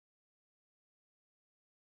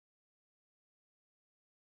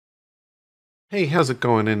Hey, how's it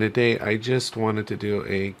going? And today I just wanted to do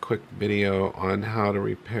a quick video on how to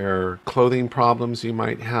repair clothing problems you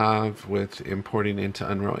might have with importing into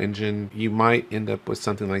Unreal Engine. You might end up with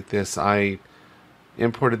something like this. I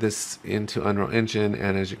imported this into Unreal Engine,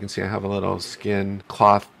 and as you can see, I have a little skin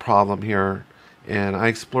cloth problem here. And I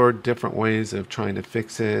explored different ways of trying to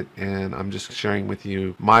fix it, and I'm just sharing with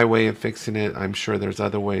you my way of fixing it. I'm sure there's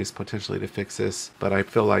other ways potentially to fix this, but I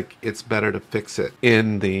feel like it's better to fix it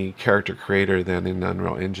in the character creator than in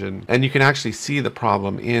Unreal Engine. And you can actually see the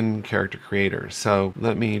problem in character creator. So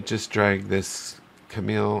let me just drag this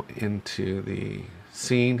Camille into the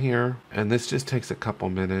scene here, and this just takes a couple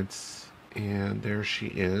minutes. And there she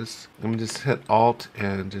is. I'm gonna just hit Alt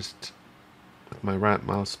and just with my right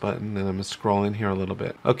mouse button, and I'm gonna scroll in here a little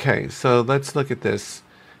bit. Okay, so let's look at this.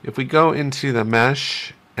 If we go into the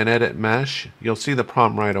mesh and edit mesh, you'll see the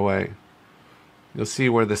problem right away. You'll see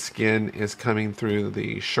where the skin is coming through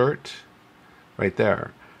the shirt right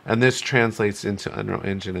there. And this translates into Unreal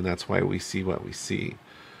Engine, and that's why we see what we see.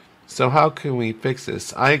 So how can we fix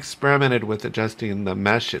this? I experimented with adjusting the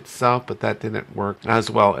mesh itself, but that didn't work, as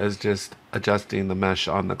well as just adjusting the mesh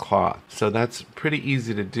on the cloth. So that's pretty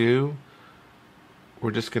easy to do. We're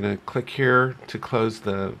just going to click here to close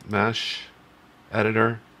the mesh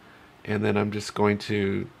editor, and then I'm just going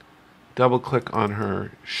to double click on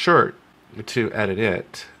her shirt to edit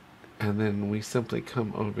it. And then we simply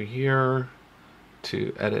come over here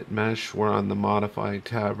to edit mesh. We're on the modify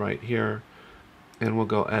tab right here, and we'll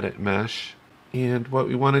go edit mesh. And what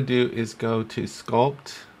we want to do is go to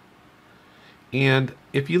sculpt. And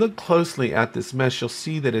if you look closely at this mesh, you'll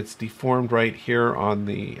see that it's deformed right here on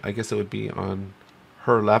the, I guess it would be on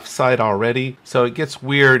her left side already. So it gets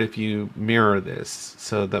weird if you mirror this.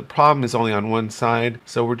 So the problem is only on one side.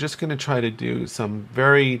 So we're just going to try to do some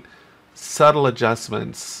very subtle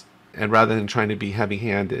adjustments, and rather than trying to be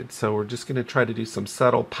heavy-handed. So we're just going to try to do some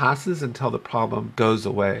subtle passes until the problem goes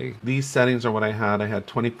away. These settings are what I had. I had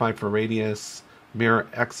 25 for radius, mirror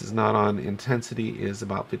X is not on, intensity is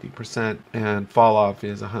about 50%, and fall off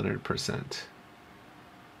is 100%.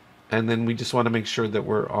 And then we just want to make sure that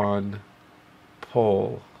we're on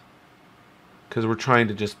pull, because we're trying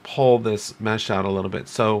to just pull this mesh out a little bit.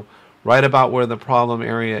 So right about where the problem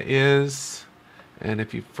area is, and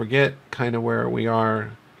if you forget kind of where we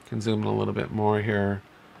are, you can zoom in a little bit more here,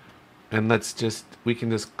 and we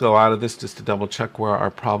can just go out of this just to double check where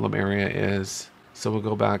our problem area is. So we'll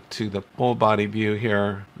go back to the full body view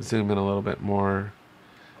here, zoom in a little bit more,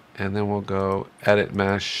 and then we'll go edit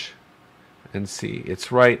mesh and see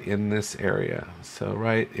it's right in this area. So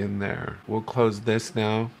right in there. We'll close this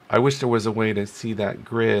now. I wish there was a way to see that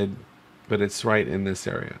grid, but it's right in this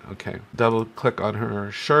area. Okay, double click on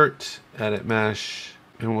her shirt, edit mesh,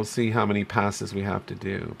 and we'll see how many passes we have to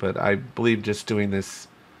do. But I believe just doing this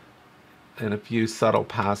in a few subtle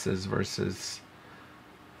passes versus,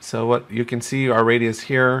 so what you can see our radius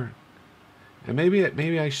here, and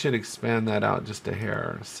maybe I should expand that out just a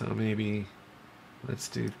hair. So maybe let's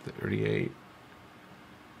do 38.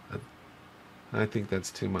 I think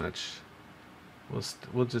that's too much.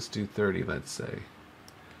 We'll just do 30, let's say,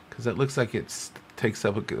 because it looks like it takes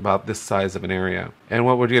up about this size of an area. And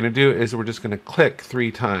what we're going to do is we're just going to click 3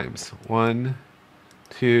 times. 1,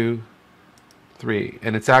 2, 3,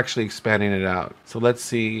 and it's actually expanding it out. So let's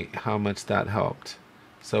see how much that helped.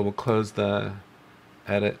 So we'll close the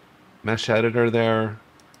edit mesh editor there,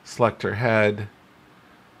 select her head,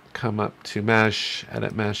 come up to mesh,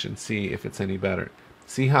 edit mesh, and see if it's any better.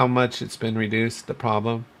 See how much it's been reduced, the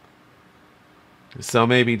problem? So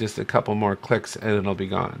maybe just a couple more clicks and it'll be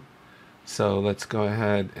gone. So let's go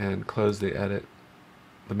ahead and close the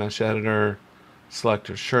mesh editor, select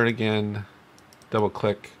her shirt again, double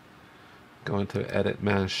click, go into edit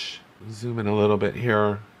mesh, zoom in a little bit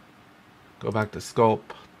here, go back to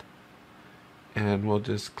sculpt, and we'll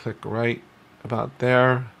just click right about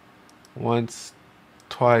there, once,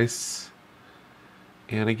 twice,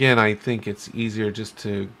 and again I think it's easier just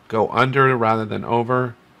to go under rather than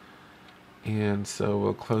over. And so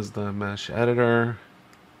we'll close the mesh editor,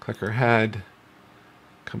 click her head,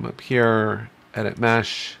 come up here, edit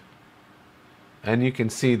mesh, and you can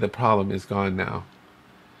see the problem is gone now.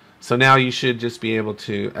 So now you should just be able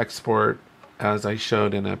to export as I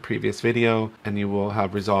showed in a previous video, and you will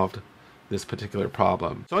have resolved this particular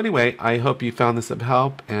problem. So anyway, I hope you found this of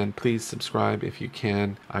help, and please subscribe if you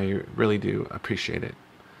can. I really do appreciate it.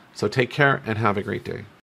 So take care and have a great day.